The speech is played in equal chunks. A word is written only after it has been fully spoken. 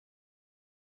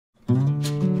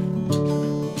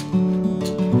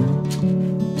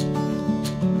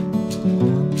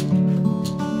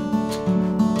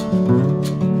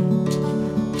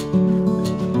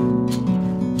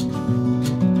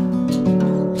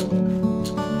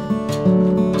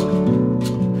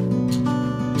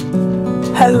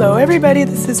Hello everybody,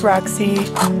 this is Roxy,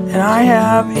 and I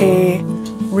have a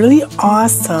really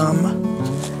awesome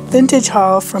vintage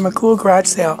haul from a cool garage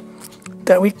sale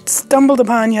that we stumbled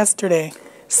upon yesterday.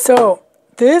 So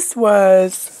this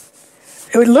was,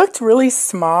 it looked really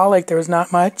small, like there was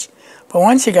not much, but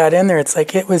once you got in there, it's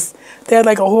like they had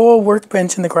like a whole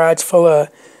workbench in the garage full of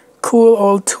cool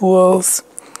old tools.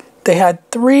 They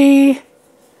had 3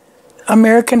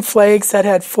 American flags that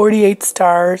had 48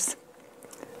 stars.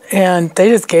 And they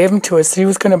just gave them to us. He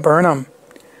was going to burn them.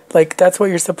 Like, that's what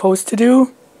you're supposed to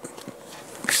do,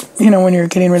 you know, when you're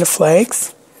getting rid of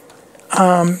flags.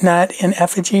 Not in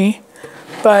effigy.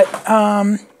 But,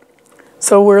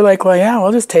 so we're like, well, yeah,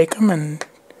 we'll just take them and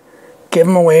give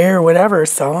them away or whatever,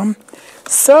 sell them.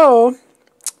 So,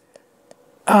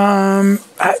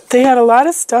 they had a lot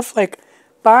of stuff, like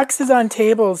boxes on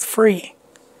tables free.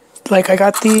 Like, I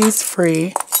got these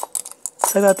free.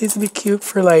 So I thought these would be cute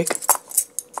for, like,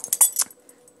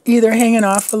 either hanging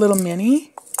off a little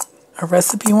mini, a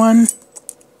recipe one,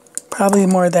 probably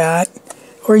more that,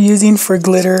 or using for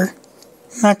glitter,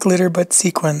 not glitter, but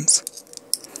sequins.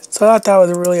 So I thought that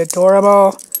was really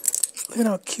adorable. Look at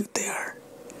how cute they are.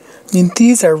 I mean,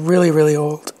 these are really, really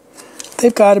old.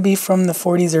 They've got to be from the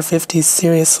 40s or 50s,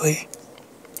 seriously.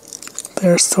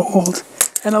 They're so old.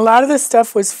 And a lot of this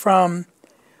stuff was from,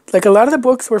 like, a lot of the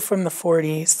books were from the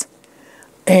 40s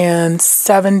and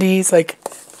 70s, like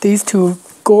these 2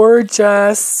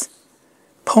 gorgeous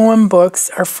poem books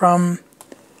are from,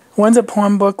 one's a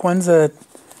poem book, one's a,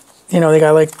 you know, they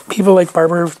got like people like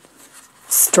Barbara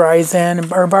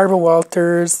Streisand or Barbara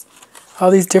Walters,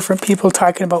 all these different people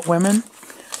talking about women,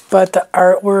 but the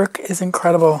artwork is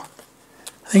incredible.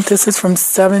 I think this is from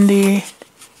 70.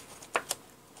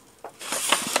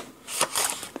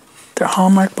 They're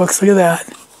Hallmark books, look at that.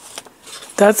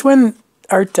 That's when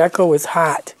Art Deco was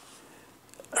hot.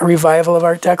 A revival of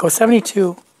Art Deco,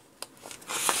 72.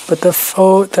 But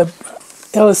the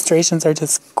illustrations are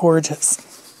just gorgeous.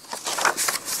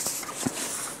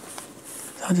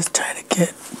 I'll just try to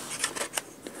get,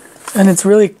 and it's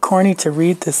really corny to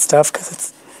read this stuff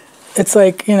because it's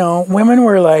like, you know, women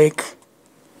were like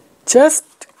just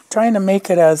trying to make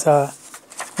it as a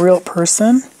real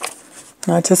person,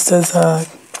 not just as a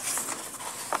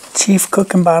chief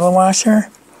cook and bottle washer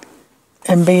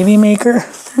and baby maker.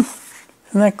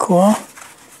 Isn't that cool?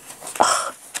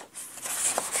 Ugh.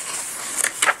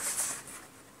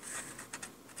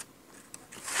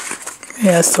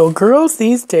 Yeah, so girls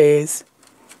these days,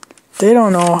 they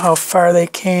don't know how far they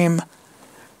came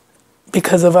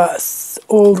because of us,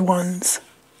 old ones.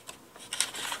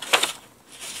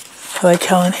 I like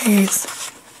Helen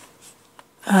Hayes.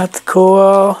 That's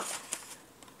cool.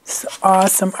 It's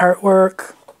awesome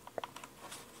artwork.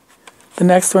 The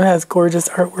next one has gorgeous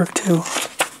artwork too.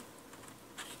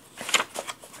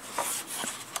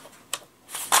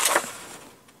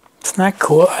 Isn't that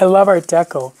cool? I love Art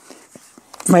Deco.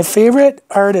 My favorite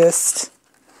artist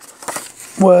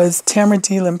was Tamara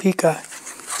Di Lampica.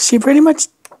 She pretty much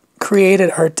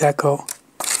created Art Deco.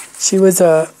 She was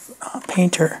a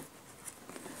painter.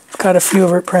 Got a few of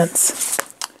her prints.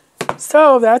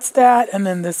 So that's that. And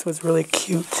then this was really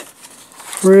cute.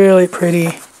 Really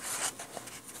pretty.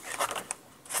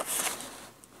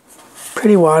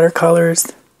 Pretty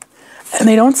watercolors. And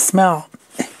they don't smell.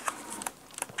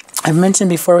 I've mentioned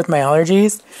before with my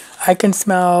allergies, I can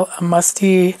smell a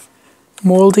musty,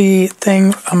 moldy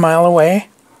thing a mile away.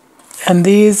 And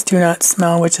these do not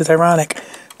smell, which is ironic.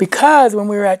 Because when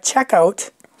we were at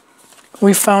checkout,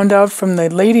 we found out from the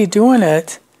lady doing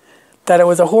it that it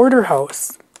was a hoarder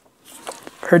house.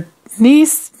 Her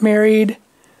niece married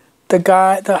the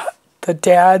guy, the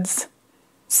dad's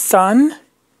son.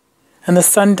 And the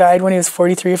son died when he was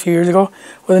 43 a few years ago.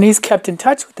 Well, the niece kept in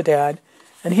touch with the dad.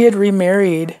 And he had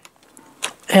remarried.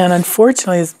 And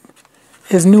unfortunately,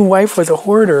 his new wife was a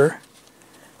hoarder.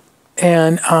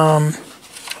 And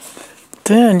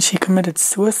then she committed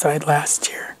suicide last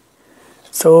year.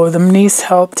 So the niece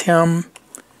helped him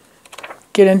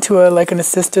get into an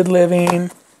assisted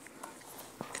living.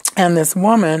 And this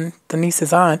woman, the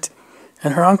niece's aunt,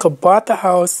 and her uncle bought the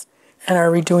house and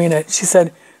are redoing it. She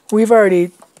said, we've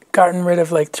already gotten rid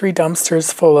of like 3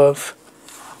 dumpsters full of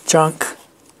junk.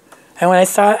 And when I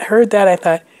heard that, I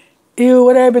thought, ew,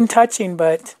 what have I been touching?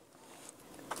 But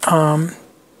I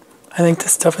think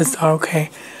this stuff is okay.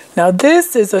 Now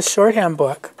this is a shorthand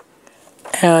book.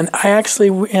 And I actually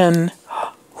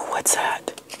what's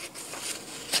that?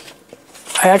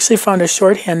 I actually found a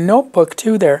shorthand notebook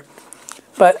too there.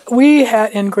 But we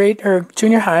had in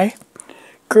junior high,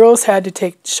 girls had to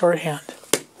take shorthand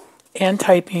and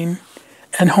typing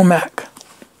and home ec.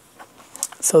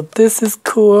 So this is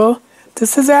cool.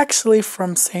 This is actually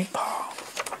from St. Paul.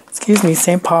 Excuse me,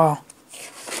 St. Paul.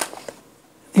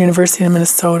 University of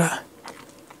Minnesota.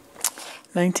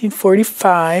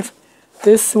 1945.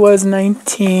 This was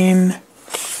 19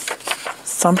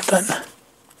 something.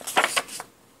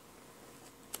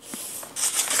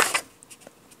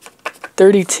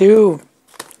 $32.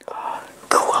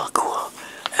 Cool.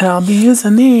 And I'll be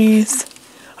using these.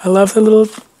 I love the little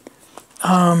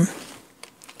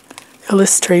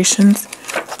illustrations.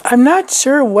 I'm not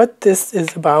sure what this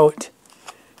is about.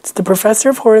 It's the professor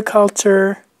of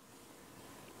horticulture.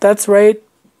 That's right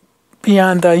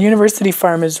beyond the university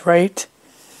farm is right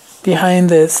behind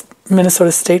this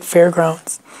Minnesota State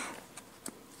Fairgrounds.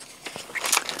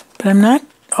 But I'm not...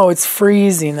 Oh, it's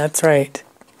freezing. That's right.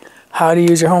 How to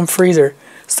use your home freezer.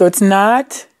 So it's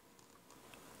not...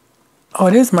 Oh,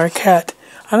 it is Marquette.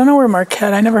 I don't know where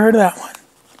Marquette... I never heard of that one.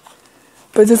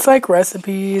 But it's like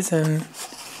recipes and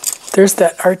there's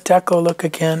that Art Deco look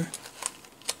again.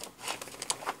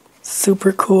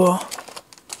 Super cool.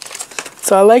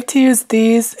 So I like to use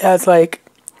these as like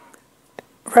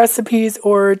recipes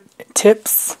or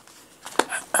tips.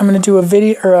 I'm going to do a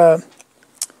video or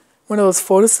one of those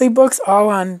photo sleeve books all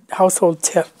on household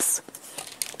tips.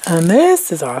 And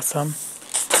this is awesome.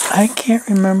 I can't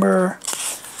remember.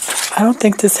 I don't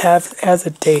think this has a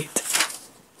date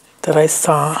that I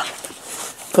saw.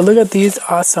 But look at these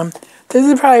awesome. This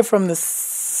is probably from the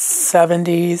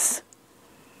 70s.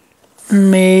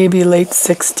 Maybe late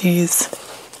 60s.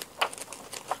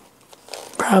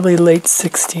 Probably late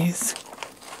 60s.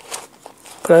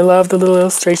 But I love the little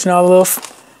illustration, all the little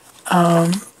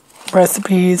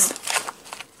recipes.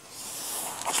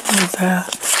 What is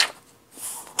that?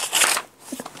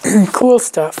 Cool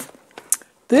stuff.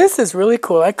 This is really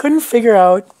cool. I couldn't figure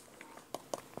out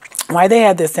why they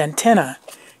had this antenna.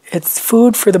 It's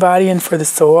food for the body and for the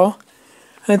soul.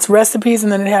 And it's recipes,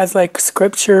 and then it has like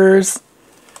scriptures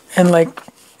and like,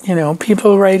 you know,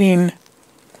 people writing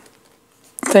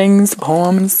things,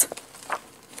 poems.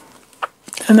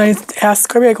 And I asked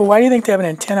Scor-Pal, I go, why do you think they have an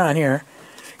antenna on here?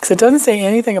 Because it doesn't say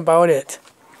anything about it.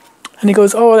 And he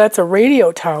goes, oh, that's a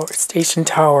radio tower, station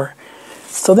tower.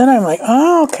 So then I'm like,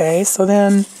 oh, okay. So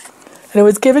then, and it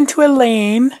was given to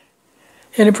Elaine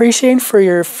in appreciation for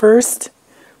your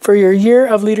year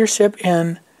of leadership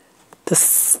in the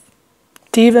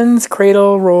Stevens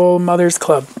Cradle Roll Mothers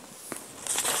Club.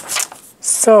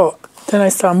 So then I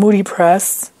saw Moody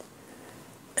Press,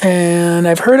 and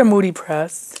I've heard of Moody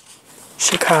Press,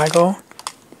 Chicago.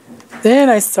 Then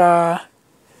I saw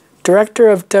director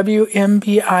of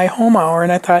WMBI Home Hour,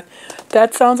 and I thought,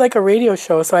 that sounds like a radio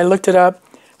show. So I looked it up.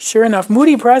 Sure enough,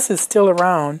 Moody Press is still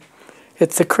around.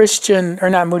 It's a Christian, or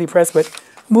not Moody Press, but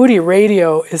Moody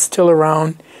Radio is still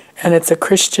around, and it's a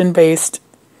Christian-based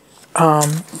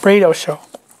radio show.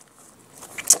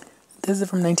 This is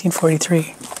from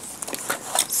 1943.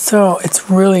 So it's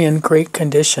really in great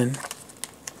condition.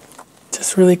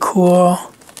 Just really cool.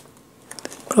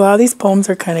 But a lot of these poems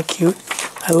are kind of cute.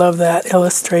 I love that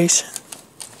illustration.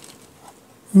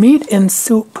 Meat and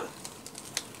soup.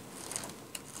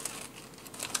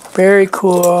 Very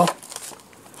cool.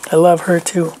 I love her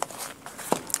too.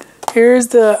 Here's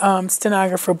the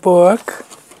stenographer book,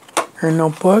 her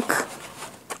notebook.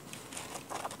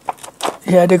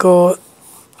 You had to go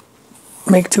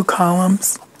make 2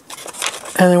 columns,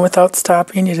 and then without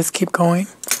stopping, you just keep going.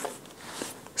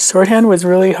 Shorthand was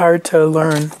really hard to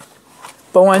learn,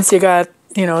 but once you got,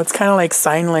 you know, it's kind of like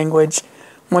sign language.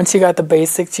 Once you got the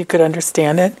basics, you could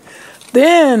understand it.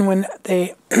 Then when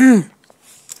they, I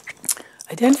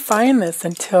didn't find this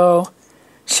until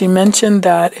she mentioned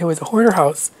that it was a hoarder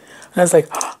house. And I was like,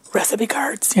 oh, recipe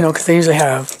cards, you know, because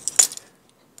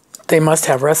they must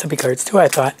have recipe cards too, I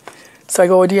thought. So I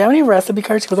go, well, do you have any recipe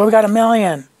cards? She goes, oh, we got 1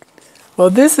 million. Well,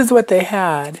 this is what they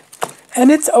had.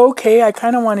 And it's okay. I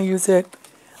kind of want to use it.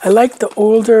 I like the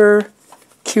older,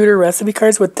 cuter recipe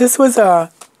cards. But this was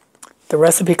the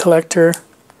recipe collector.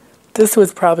 This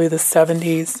was probably the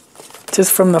 70s,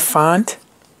 just from the font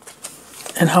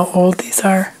and how old these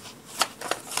are.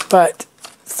 But,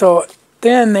 so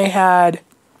then they had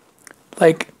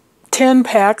like 10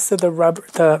 packs of the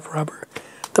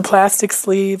plastic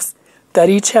sleeves that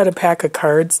each had a pack of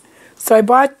cards. So I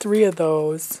bought 3 of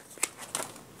those,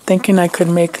 thinking I could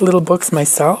make little books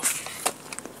myself.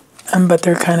 But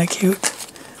they're kind of cute.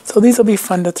 So these will be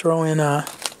fun to throw in one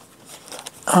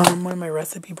of my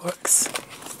recipe books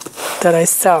that I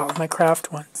sell, my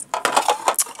craft ones.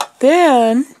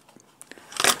 Then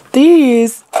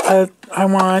these I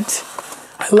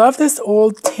love this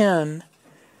old tin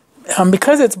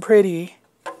because it's pretty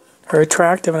or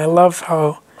attractive, and I love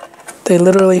how they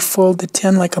literally fold the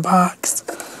tin like a box.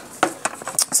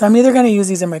 So I'm either going to use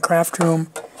these in my craft room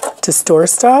to store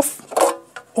stuff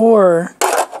or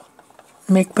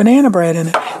make banana bread in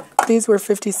it. These were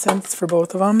 50 cents for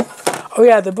both of them. Oh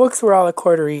yeah, the books were all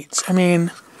 $1 each. I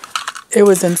mean, it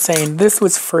was insane. This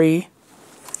was free.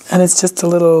 And it's just a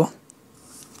little...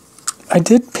 I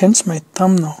did pinch my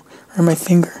thumb though, or my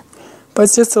finger. But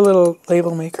it's just a little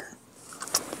label maker.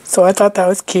 So I thought that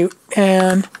was cute.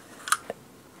 And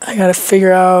I gotta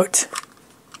figure out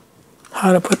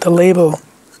how to put the label.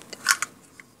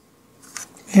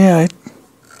 Yeah, I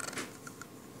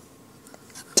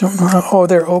don't know how... Oh,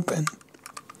 they're open.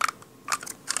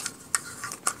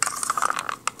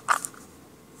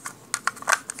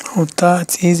 Oh,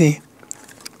 that's easy.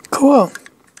 Cool.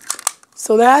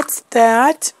 So that's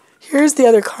that. Here's the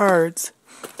other cards.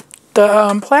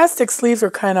 The plastic sleeves are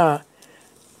kind of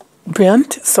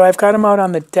bent, so I've got them out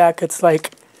on the deck. It's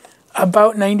like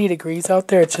about 90 degrees out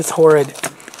there. It's just horrid.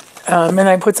 And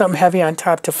I put something heavy on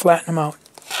top to flatten them out.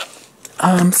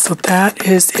 So that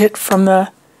is it from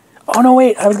the... Oh, no,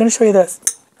 wait. I was going to show you this.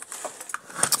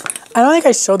 I don't think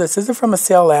I showed this. This is from a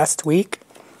sale last week.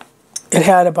 It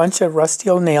had a bunch of rusty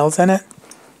old nails in it.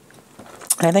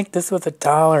 And I think this was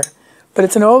 $1. But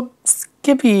it's an old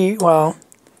Skippy. Well,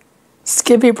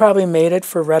 Skippy probably made it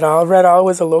for RedLine. RedLine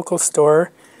was a local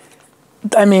store.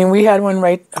 I mean, we had one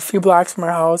right a few blocks from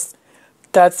our house.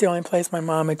 That's the only place my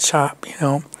mom would shop, you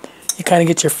know. You kind of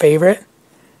get your favorite.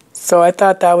 So I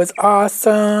thought that was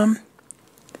awesome.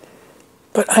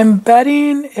 But I'm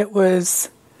betting it was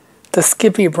the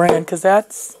Skippy brand, because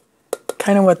that's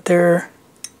kind of what their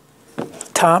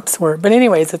tops were. But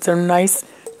anyways, it's a nice,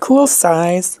 cool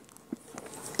size.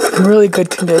 In really good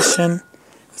condition.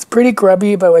 It's pretty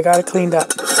grubby, but I got it cleaned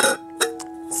up.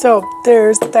 So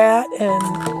there's that,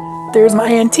 and there's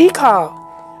my antique haul.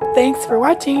 Thanks for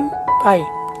watching.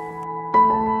 Bye.